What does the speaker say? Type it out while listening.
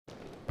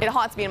It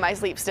haunts me in my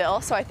sleep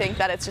still, so I think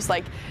that it's just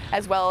like,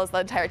 as well as the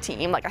entire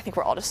team, like I think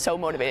we're all just so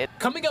motivated.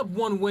 Coming up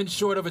one win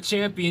short of a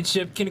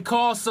championship can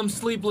cause some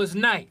sleepless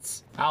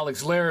nights.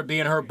 Alex Larrabee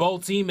and her bowl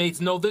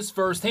teammates know this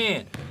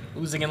firsthand,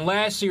 losing in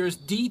last year's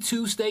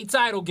D2 state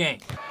title game.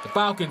 The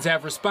Falcons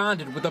have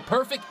responded with a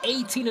perfect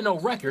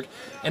 18-0 record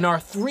and are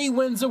 3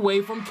 wins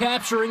away from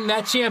capturing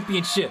that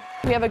championship.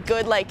 We have a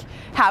good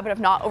habit of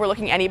not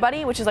overlooking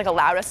anybody, which has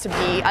allowed us to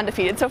be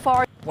undefeated so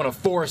far. One of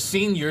 4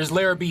 seniors,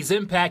 Larrabee's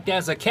impact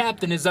as a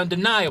captain is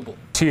undeniable.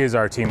 She is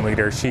our team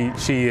leader. She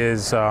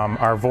is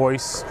our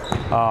voice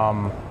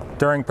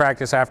during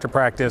practice, after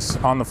practice,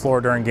 on the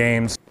floor during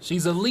games.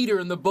 She's a leader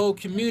in the bowl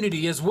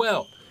community as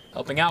well,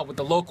 helping out with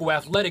the local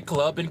athletic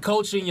club and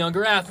coaching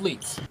younger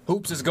athletes.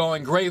 Hoops is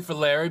going great for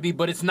Larrabee,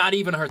 but it's not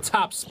even her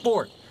top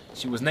sport.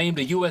 She was named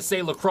a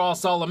USA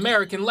Lacrosse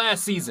All-American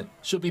last season.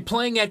 She'll be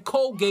playing at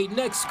Colgate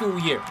next school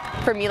year.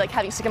 For me,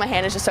 having stick in my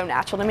hand is just so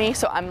natural to me,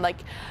 so I'm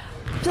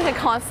just a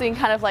constant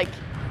kind of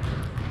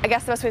I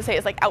guess the best way to say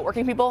it is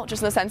outworking people,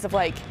 just in the sense of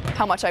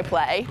how much I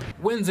play.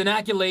 Wins and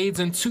accolades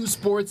in 2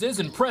 sports is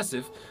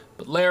impressive,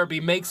 but Larrabee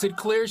makes it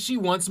clear she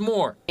wants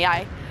more.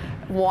 I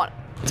want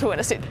to win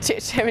a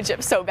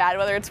championship so bad,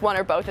 whether it's one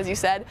or both, as you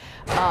said,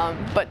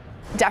 but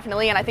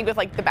definitely. And I think with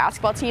the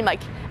basketball team,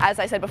 as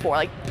I said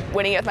before,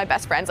 winning it with my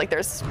best friends,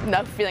 there's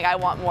no feeling I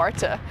want more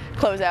to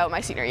close out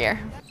my senior year.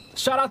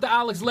 Shout out to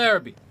Alex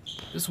Larrabee,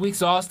 this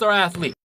week's All-Star athlete.